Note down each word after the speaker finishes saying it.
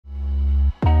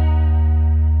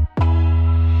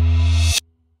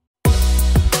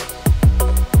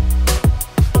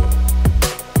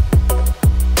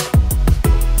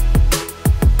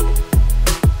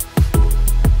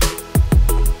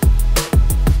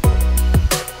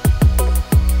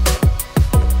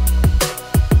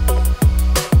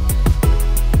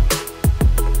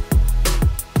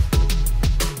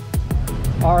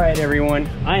doing?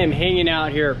 I am hanging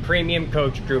out here at Premium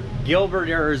Coach Group, Gilbert,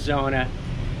 Arizona,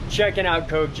 checking out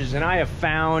coaches, and I have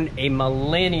found a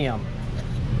Millennium.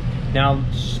 Now,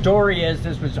 story is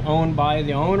this was owned by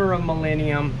the owner of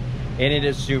Millennium, and it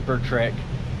is super trick.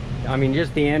 I mean,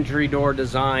 just the entry door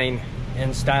design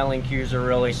and styling cues are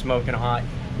really smoking hot.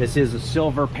 This is a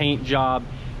silver paint job,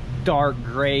 dark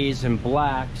grays and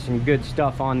blacks and good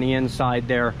stuff on the inside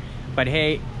there. But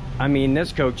hey, I mean,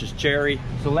 this coach is cherry.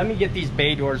 So let me get these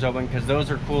bay doors open because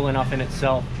those are cool enough in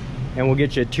itself. And we'll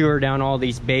get you a tour down all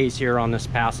these bays here on this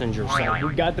passenger side.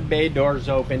 We've got the bay doors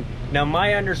open. Now,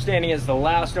 my understanding is the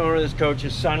last owner of this coach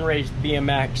is Sunray's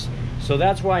BMX. So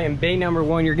that's why in bay number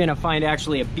 1, you're gonna find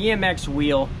actually a BMX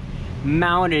wheel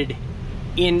mounted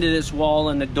into this wall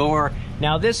in the door.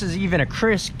 Now, this is even a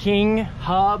Chris King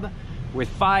hub with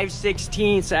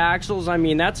 5/16 axles. I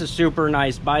mean, that's a super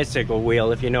nice bicycle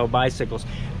wheel if you know bicycles.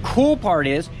 Cool part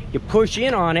is you push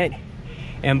in on it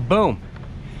and boom,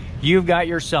 you've got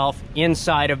yourself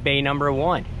inside of bay number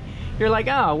 1. You're like,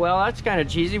 oh, well, that's kind of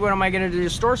cheesy. What am I going to do to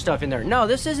store stuff in there? No,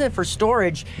 this isn't for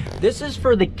storage. This is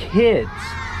for the kids.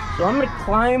 So I'm going to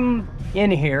climb in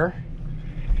here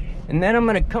and then I'm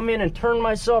going to come in and turn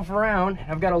myself around.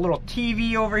 I've got a little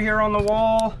TV over here on the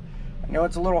wall. I know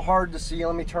it's a little hard to see.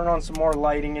 Let me turn on some more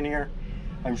lighting in here.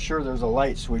 I'm sure there's a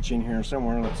light switch in here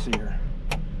somewhere. Let's see here.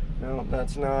 No,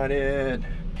 that's not it.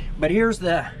 But here's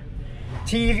the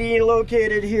TV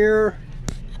located here.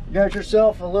 You got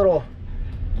yourself a little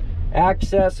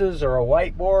accesses or a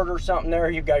whiteboard or something there.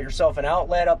 You've got yourself an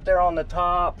outlet up there on the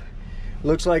top.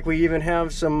 Looks like we even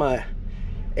have some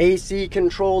AC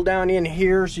control down in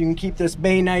here so you can keep this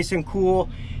bay nice and cool.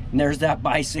 And there's that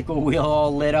bicycle wheel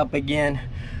all lit up again.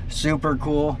 Super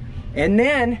cool. And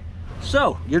then,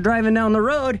 so you're driving down the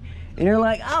road and you're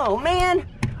like, oh man,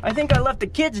 I think I left the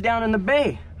kids down in the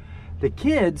bay. The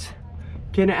kids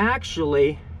can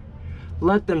actually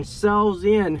let themselves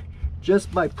in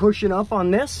just by pushing up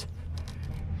on this.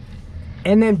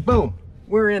 And then boom,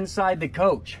 we're inside the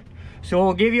coach. So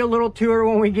we'll give you a little tour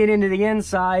when we get into the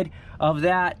inside of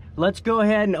that. Let's go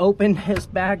ahead and open this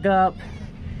back up,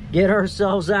 get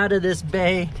ourselves out of this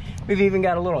bay. We've even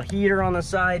got a little heater on the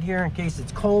side here in case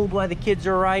it's cold while the kids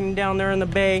are riding down there in the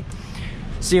bay.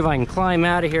 See if I can climb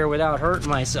out of here without hurting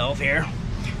myself here,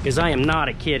 because I am not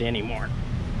a kid anymore.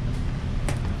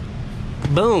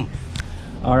 Boom.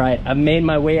 All right, I've made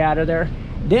my way out of there.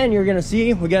 Then you're gonna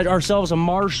see we got ourselves a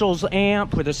Marshall's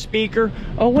amp with a speaker.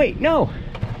 Oh wait, no,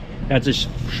 that's a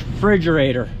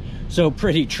refrigerator. So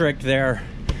pretty trick there.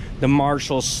 The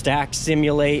Marshall Stack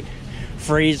Simulate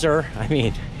freezer. I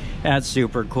mean, that's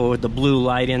super cool with the blue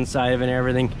light inside of it and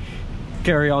everything.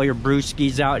 Carry all your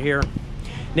brewskis out here.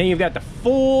 Then you've got the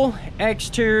full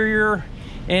exterior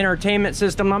entertainment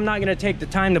system. I'm not going to take the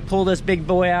time to pull this big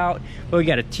boy out, but we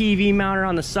got a TV mounted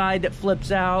on the side that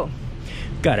flips out.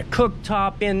 Got a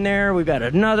cooktop in there. We've got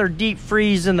another deep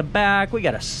freeze in the back. We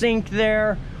got a sink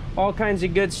there. All kinds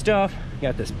of good stuff.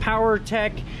 Got this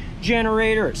PowerTech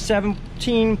generator at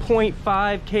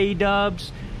 17.5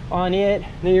 kW on it.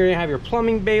 Then you're going to have your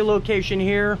plumbing bay location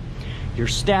here. Your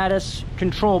status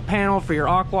control panel for your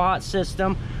aqua-hot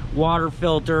system. Water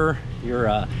filter,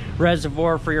 your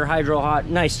reservoir for your hydro hot.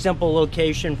 Nice simple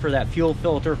location for that fuel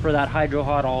filter for that hydro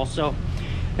hot also.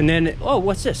 And then, oh,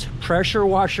 what's this? Pressure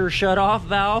washer shut off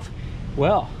valve.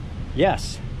 Well,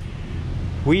 yes,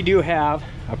 we do have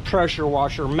a pressure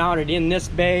washer mounted in this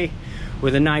bay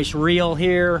with a nice reel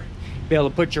here. Be able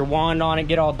to put your wand on it,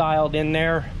 get all dialed in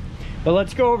there. But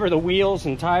let's go over the wheels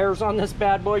and tires on this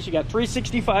bad boy. So you got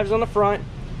 365s on the front,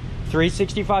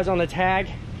 365s on the tag,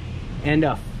 and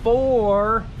a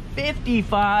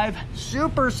 455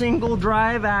 super single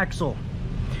drive axle.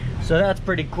 So that's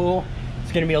pretty cool.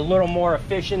 It's going to be a little more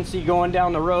efficiency going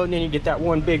down the road, and then you get that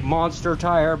one big monster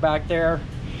tire back there.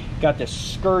 Got this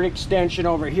skirt extension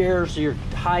over here, so you're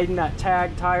hiding that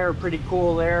tag tire. Pretty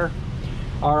cool there.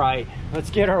 All right,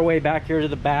 let's get our way back here to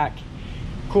the back.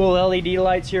 Cool LED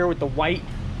lights here with the white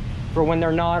for when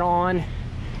they're not on.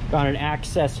 Got an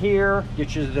access here,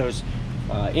 get you those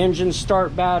engine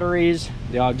start batteries,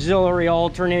 the auxiliary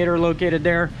alternator located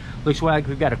there. Looks like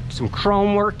we've got some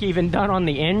chrome work even done on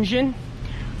the engine.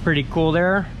 Pretty cool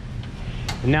there.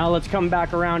 And now let's come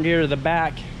back around here to the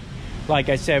back. Like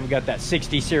I said, we got that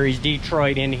 60 series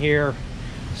Detroit in here.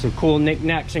 Some cool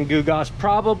knickknacks and gewgaws.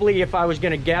 Probably, if I was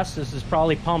gonna guess, this is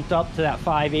probably pumped up to that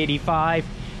 585.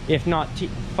 If not,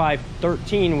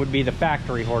 513 would be the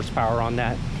factory horsepower on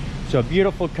that. So a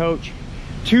beautiful coach.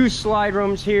 2 slide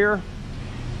rooms here.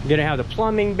 I'm gonna have the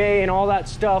plumbing bay and all that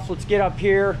stuff. Let's get up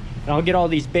here and I'll get all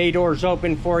these bay doors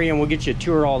open for you and we'll get you a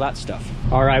tour of all that stuff.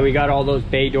 All right, we got all those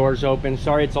bay doors open.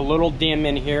 Sorry, it's a little dim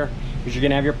in here. because you're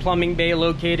gonna have your plumbing bay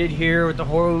located here with the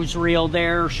hose reel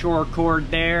there, shore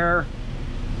cord there.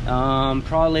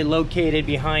 Probably located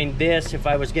behind this, if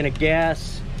I was gonna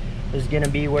guess, is gonna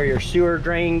be where your sewer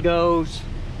drain goes.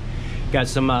 Got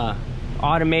some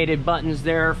automated buttons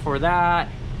there for that.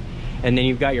 And then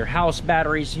you've got your house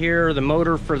batteries here, the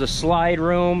motor for the slide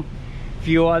room, a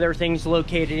few other things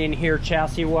located in here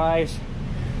chassis wise.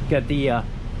 Got the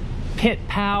pit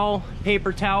pal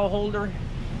paper towel holder,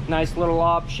 nice little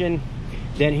option.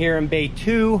 Then here in bay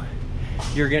 2,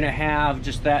 you're gonna have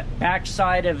just that back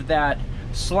side of that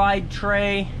slide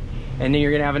tray, and then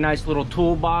you're gonna have a nice little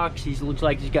toolbox. He looks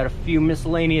like he's got a few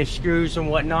miscellaneous screws and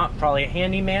whatnot, probably a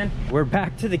handyman. We're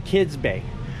back to the kids bay.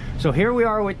 So here we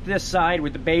are with this side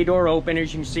with the bay door open.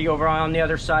 As you can see over on the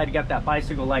other side, you got that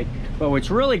bicycle light. But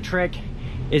what's really trick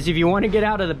is if you want to get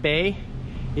out of the bay,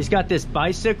 he's got this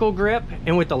bicycle grip,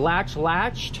 and with the latch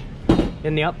latched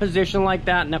in the up position like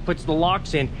that, and that puts the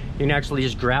locks in, you can actually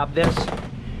just grab this,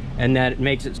 and that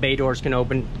makes its bay doors can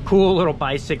open. Cool little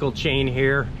bicycle chain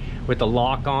here with the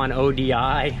lock on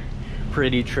ODI.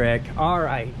 Pretty trick. All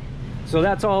right, so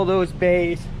that's all those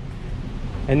bays.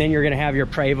 And then you're gonna have your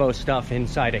Prevost stuff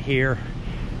inside of here.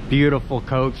 Beautiful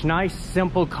coach, nice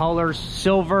simple colors,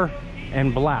 silver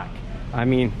and black. I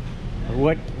mean,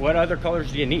 what other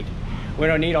colors do you need? We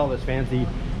don't need all this fancy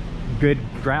good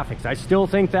graphics. I still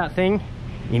think that thing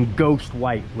in ghost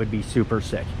white would be super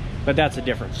sick, but that's a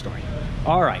different story.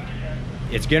 All right,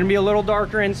 it's gonna be a little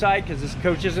darker inside because this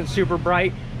coach isn't super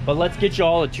bright, but let's get you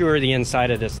all a tour of the inside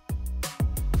of this.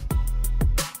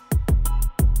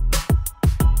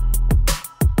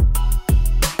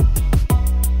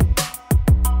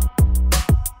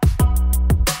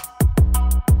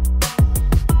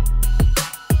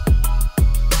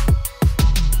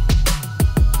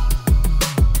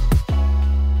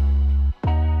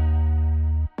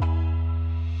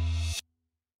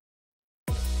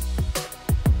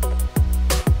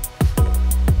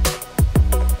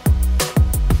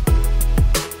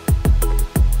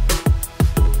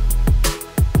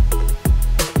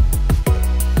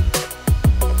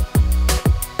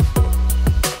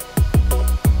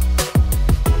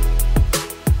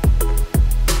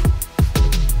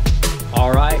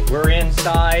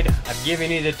 I've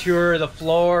given you the tour of the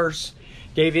floors,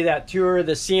 gave you that tour of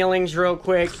the ceilings real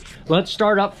quick. Let's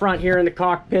start up front here in the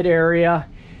cockpit area.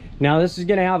 Now this is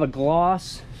gonna have a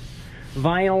gloss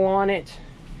vinyl on it,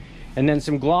 and then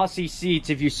some glossy seats.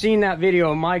 If you've seen that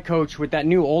video of my coach with that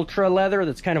new ultra leather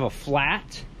that's kind of a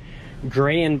flat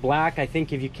gray and black, I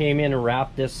think if you came in and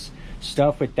wrapped this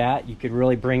stuff with that, you could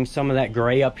really bring some of that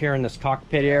gray up here in this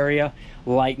cockpit area,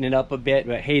 lighten it up a bit.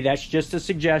 But hey, that's just a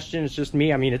suggestion. It's just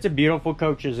me. I mean, it's a beautiful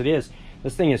coach as it is.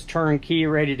 This thing is turnkey,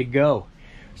 ready to go.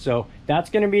 So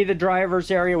that's going to be the driver's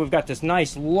area. We've got this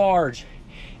nice large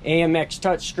AMX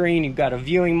touchscreen. You've got a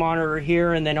viewing monitor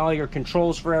here, and then all your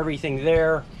controls for everything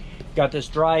there. Got this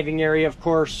driving area, of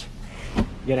course. You're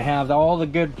going to have all the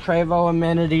good Prevost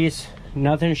amenities.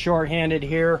 Nothing short-handed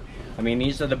here. I mean,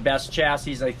 these are the best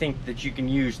chassis I think that you can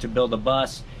use to build a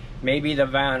bus. Maybe the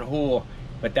Van Hool,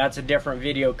 but that's a different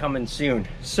video coming soon.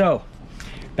 So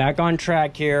back on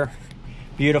track here.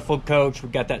 Beautiful coach.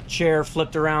 We've got that chair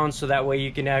flipped around so that way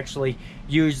you can actually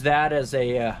use that as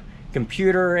a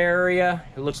computer area.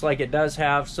 It looks like it does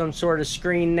have some sort of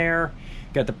screen there.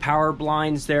 Got the power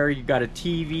blinds there. You've got a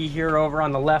TV here over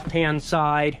on the left hand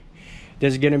side.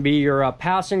 This is going to be your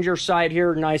passenger side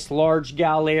here. Nice large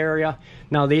galley area.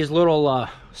 Now these little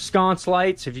sconce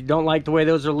lights, if you don't like the way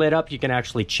those are lit up, you can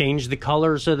actually change the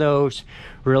colors of those.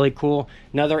 Really cool.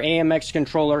 Another AMX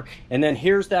controller. And then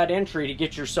here's that entry to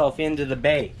get yourself into the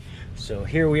bay. So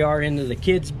here we are into the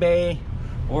kids bay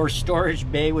or storage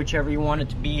bay, whichever you want it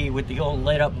to be, with the old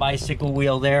lit up bicycle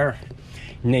wheel there.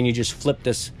 And then you just flip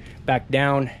this back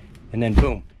down, and then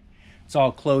boom. It's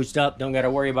all closed up. Don't got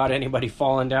to worry about anybody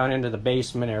falling down into the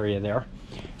basement area there.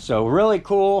 So really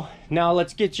cool. Now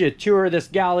let's get you a tour of this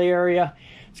galley area.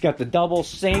 It's got the double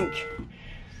sink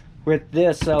with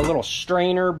this little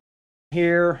strainer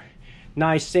here.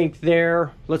 Nice sink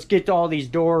there. Let's get all these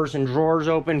doors and drawers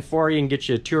open for you and get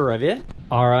you a tour of it.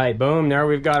 All right, boom. There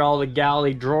we've got all the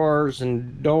galley drawers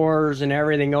and doors and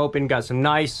everything open. Got some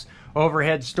nice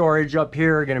overhead storage up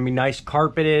here. Gonna be nice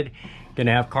carpeted.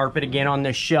 Gonna have carpet again on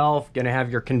this shelf. Gonna have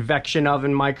your convection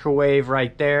oven microwave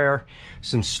right there.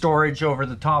 Some storage over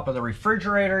the top of the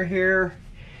refrigerator here.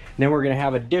 And then we're gonna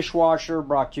have a dishwasher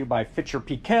brought to you by Fitcher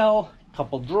Piquel.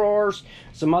 Couple drawers,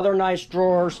 some other nice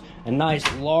drawers, a nice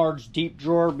large deep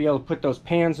drawer, be able to put those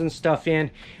pans and stuff in.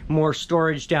 More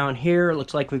storage down here. It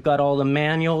looks like we've got all the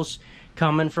manuals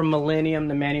coming from Millennium,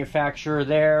 the manufacturer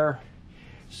there.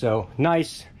 So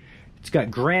nice It's got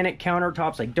granite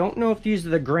countertops. I don't know if these are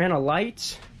the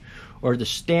Granite or the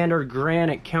standard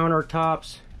granite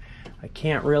countertops. I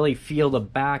can't really feel the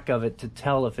back of it to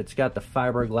tell if it's got the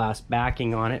fiberglass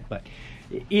backing on it, but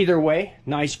either way,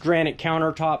 nice granite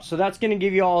countertop. So that's going to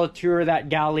give you all a tour of that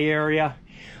galley area.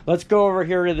 Let's go over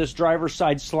here to this driver's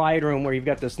side slide room where you've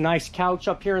got this nice couch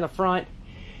up here in the front,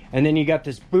 and then you got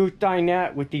this booth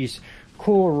dinette with these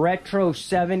cool retro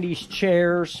 70s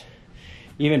chairs,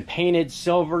 even painted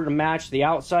silver to match the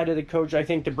outside of the coach, I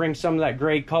think, to bring some of that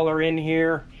gray color in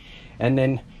here. And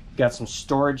then got some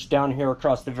storage down here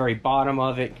across the very bottom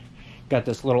of it. Got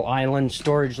this little island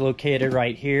storage located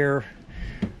right here.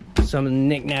 Some of the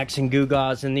knickknacks and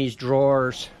gewgaws in these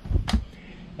drawers.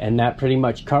 And that pretty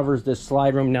much covers this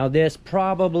slide room. Now this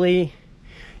probably,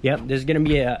 yep, there's gonna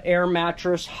be an air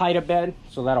mattress, hide-a-bed,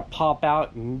 so that'll pop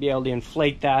out and be able to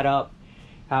inflate that up.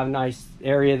 Have a nice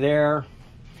area there.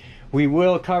 We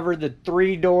will cover the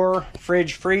 3-door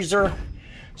fridge freezer.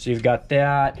 So you've got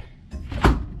that.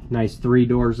 Nice 3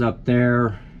 doors up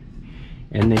there.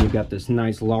 And then you've got this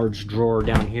nice large drawer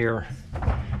down here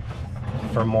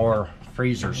for more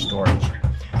freezer storage.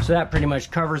 So that pretty much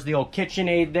covers the old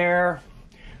KitchenAid there.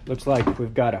 Looks like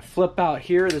we've got a flip out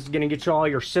here. This is gonna get you all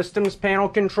your systems panel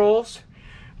controls.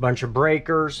 A bunch of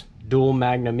breakers, dual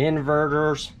magnum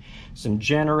inverters, some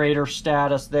generator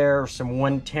status there, some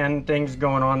 110 things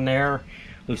going on there.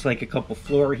 Looks like a couple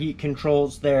floor heat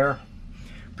controls there.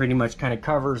 Pretty much kind of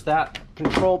covers that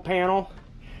control panel.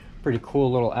 Pretty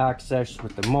cool little access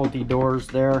with the multi-doors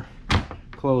there.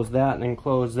 Close that and then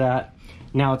close that.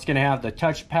 Now it's going to have the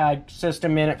touchpad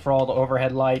system in it for all the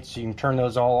overhead lights, so you can turn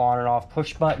those all on and off,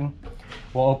 push button.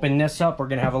 We'll open this up. We're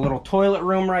going to have a little toilet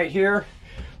room right here.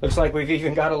 Looks like we've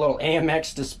even got a little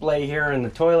AMX display here in the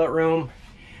toilet room.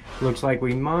 Looks like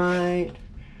we might,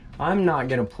 I'm not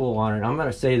going to pull on it. I'm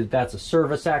going to say that that's a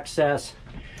service access.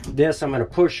 This I'm going to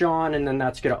push on, and then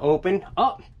that's going to open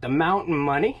up the Mountain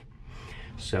Money.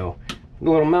 So a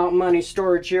little Mountain Money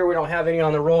storage here. We don't have any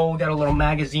on the roll. We got a little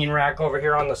magazine rack over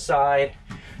here on the side.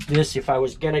 This, if I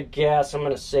was going to guess, I'm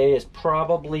going to say is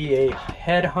probably a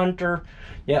Headhunter.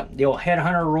 Yep, the old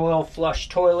Headhunter Royal Flush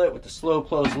toilet with the slow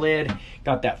close lid.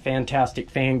 Got that fantastic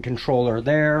fan controller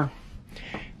there.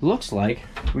 Looks like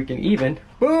we can even,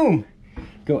 boom,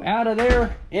 go out of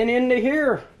there and into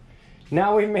here.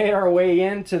 Now we've made our way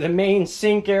into the main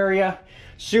sink area.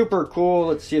 Super cool.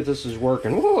 Let's see if this is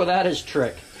working. Whoa, that is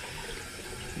trick.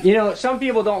 You know, some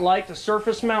people don't like the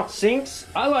surface mount sinks.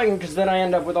 I like them because then I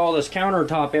end up with all this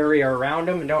countertop area around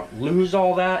them and don't lose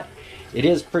all that. It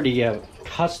is pretty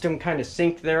custom kind of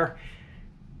sink there.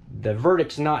 The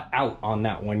verdict's not out on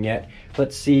that one yet.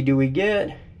 Let's see, do we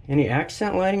get any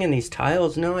accent lighting in these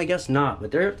tiles? No, I guess not,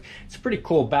 but there, it's a pretty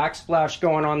cool backsplash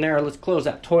going on there. Let's close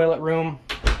that toilet room.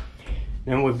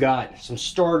 Then we've got some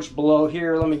storage below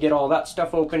here. Let me get all that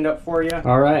stuff opened up for you.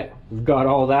 All right, we've got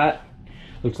all that.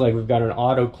 Looks like we've got an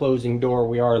auto closing door.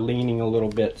 We are leaning a little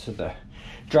bit to the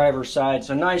driver's side.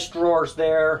 So nice drawers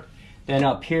there. Then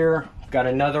up here, we've got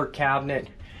another cabinet.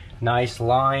 Nice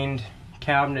lined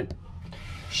cabinet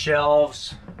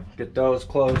shelves. Get those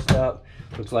closed up.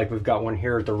 Looks like we've got one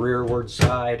here at the rearward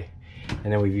side.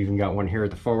 And then we've even got one here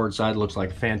at the forward side. Looks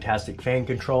like a fantastic fan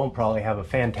control. Probably have a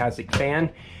fantastic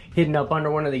fan hidden up under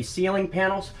one of these ceiling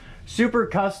panels. Super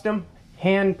custom,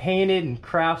 hand painted and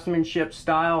craftsmanship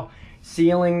style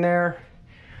ceiling there.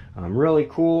 Really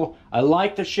cool. I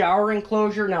like the shower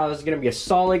enclosure. Now this is going to be a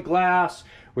solid glass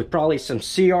with probably some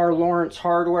C.R. Lawrence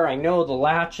hardware. I know the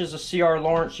latch is a C.R.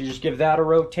 Lawrence. You just give that a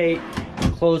rotate.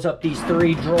 Close up these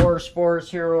 3 drawers for us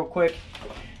here real quick.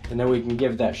 And then we can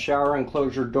give that shower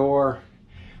enclosure door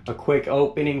a quick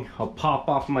opening. I'll pop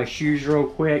off my shoes real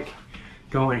quick.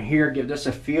 Go in here, give this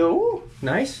a feel. Ooh,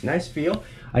 nice feel.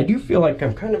 I do feel like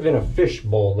I'm kind of in a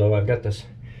fishbowl though. I've got this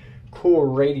cool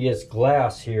radius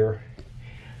glass here.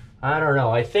 I don't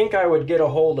know. I think I would get a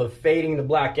hold of Fading the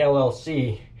Black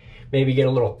LLC. Maybe get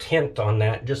a little tint on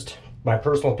that, just my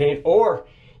personal opinion, or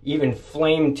even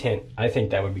flame tint. I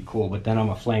think that would be cool, but then I'm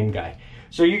a flame guy.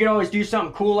 So you can always do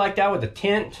something cool like that with a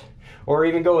tint, or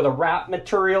even go with a wrap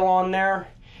material on there.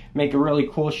 Make a really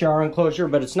cool shower enclosure,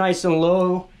 but it's nice and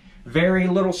low. Very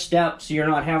little steps, so you're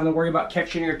not having to worry about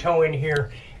catching your toe in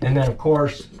here. And then of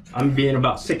course, I'm being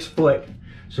about 6 foot,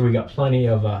 so we got plenty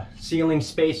of ceiling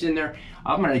space in there.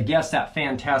 I'm gonna guess that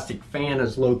fantastic fan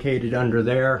is located under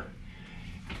there.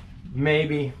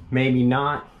 Maybe, maybe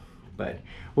not, but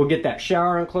we'll get that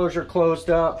shower enclosure closed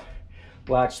up.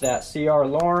 Latch that C.R.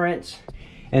 Lawrence.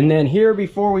 And then here,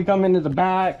 before we come into the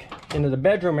back, into the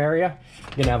bedroom area,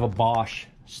 you're gonna have a Bosch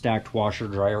stacked washer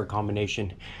dryer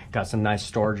combination. Got some nice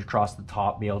storage across the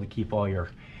top, be able to keep all your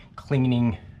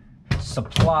cleaning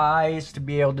supplies to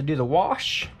be able to do the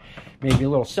wash. Maybe a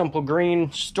little simple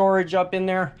green storage up in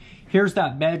there. Here's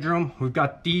that bedroom. We've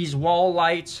got these wall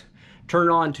lights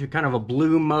turned on to kind of a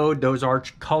blue mode. Those are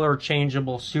color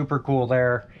changeable, super cool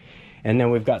there. And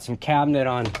then we've got some cabinet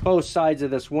on both sides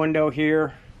of this window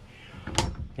here.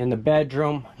 In the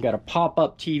bedroom, got a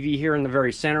pop-up TV here in the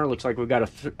very center. Looks like we've got a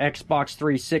Xbox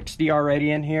 360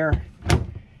 already in here.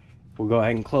 We'll go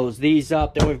ahead and close these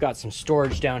up. Then we've got some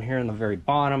storage down here in the very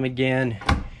bottom again.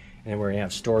 And we're gonna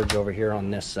have storage over here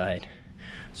on this side.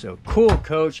 So cool,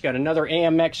 coach. Got another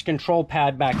AMX control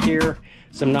pad back here.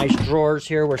 Some nice drawers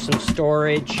here with some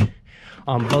storage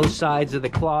on both sides of the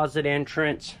closet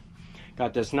entrance.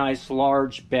 Got this nice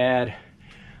large bed.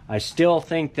 I still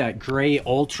think that gray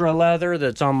ultra leather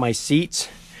that's on my seats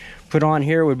put on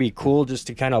here would be cool, just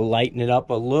to kind of lighten it up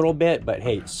a little bit. But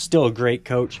hey, still a great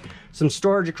coach. Some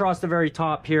storage across the very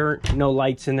top here. No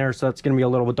lights in there, so that's going to be a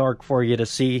little dark for you to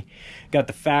see. Got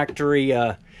the factory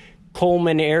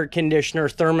Coleman air conditioner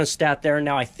thermostat there.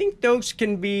 Now I think those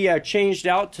can be changed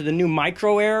out to the new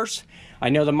micro airs. I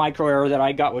know the micro air that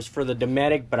I got was for the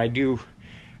Dometic, but I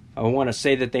want to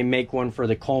say that they make one for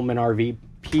the Coleman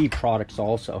RVP products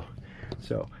also.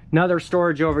 So another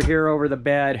storage over here over the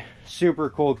bed. Super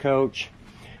cool, coach.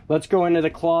 Let's go into the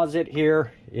closet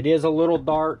here. It is a little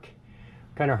dark,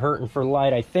 kind of hurting for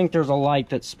light. I think there's a light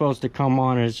that's supposed to come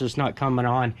on and it's just not coming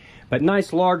on. But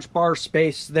nice large bar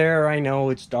space there. I know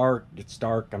it's dark. It's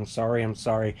dark. I'm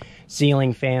sorry.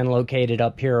 Ceiling fan located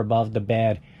up here above the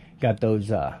bed. Got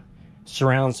those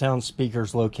surround sound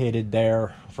speakers located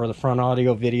there for the front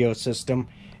audio video system.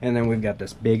 And then we've got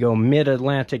this big old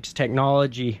Mid-Atlantics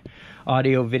Technology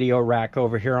audio video rack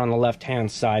over here on the left hand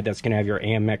side. That's going to have your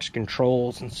AMX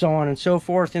controls and so on and so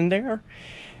forth in there.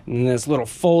 And this little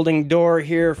folding door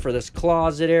here for this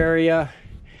closet area.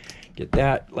 Get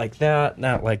that like that,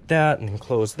 that like that, and then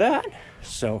close that.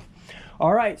 So,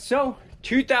 all right, so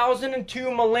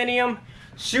 2002 Millennium,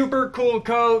 super cool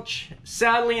coach.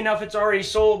 Sadly enough, it's already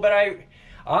sold, but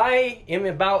I am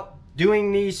about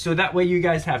doing these so that way you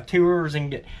guys have tours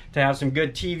and get to have some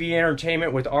good TV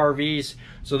entertainment with RVs.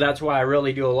 So that's why I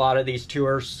really do a lot of these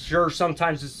tours. Sure,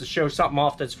 sometimes it's to show something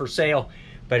off that's for sale,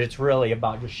 but it's really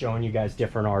about just showing you guys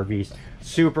different RVs.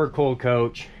 Super cool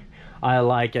coach. I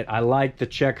like it. I like the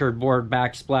checkered board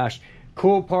backsplash.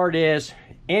 Cool part is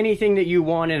anything that you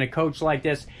want in a coach like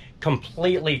this,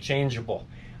 completely changeable.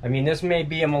 I mean, this may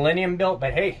be a Millennium built,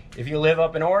 but hey, if you live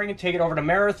up in Oregon, take it over to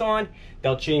Marathon.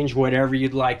 They'll change whatever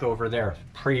you'd like over there.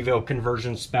 Prevost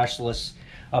conversion specialists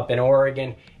up in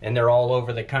Oregon, and they're all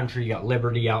over the country. You got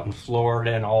Liberty out in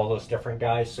Florida and all those different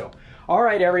guys. So, all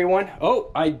right, everyone.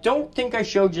 Oh, I don't think I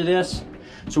showed you this.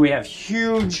 So we have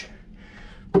huge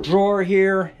drawer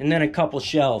here and then a couple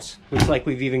shelves. Looks like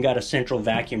we've even got a central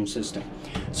vacuum system.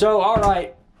 So, all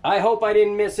right. I hope I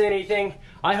didn't miss anything.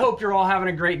 I hope you're all having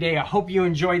a great day. I hope you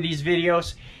enjoy these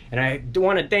videos. And I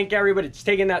want to thank everybody that's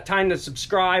taking that time to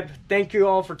subscribe. Thank you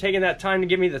all for taking that time to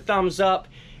give me the thumbs up.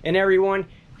 And everyone,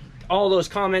 all those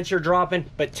comments you're dropping.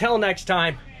 But till next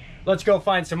time, let's go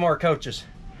find some more coaches.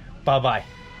 Bye-bye.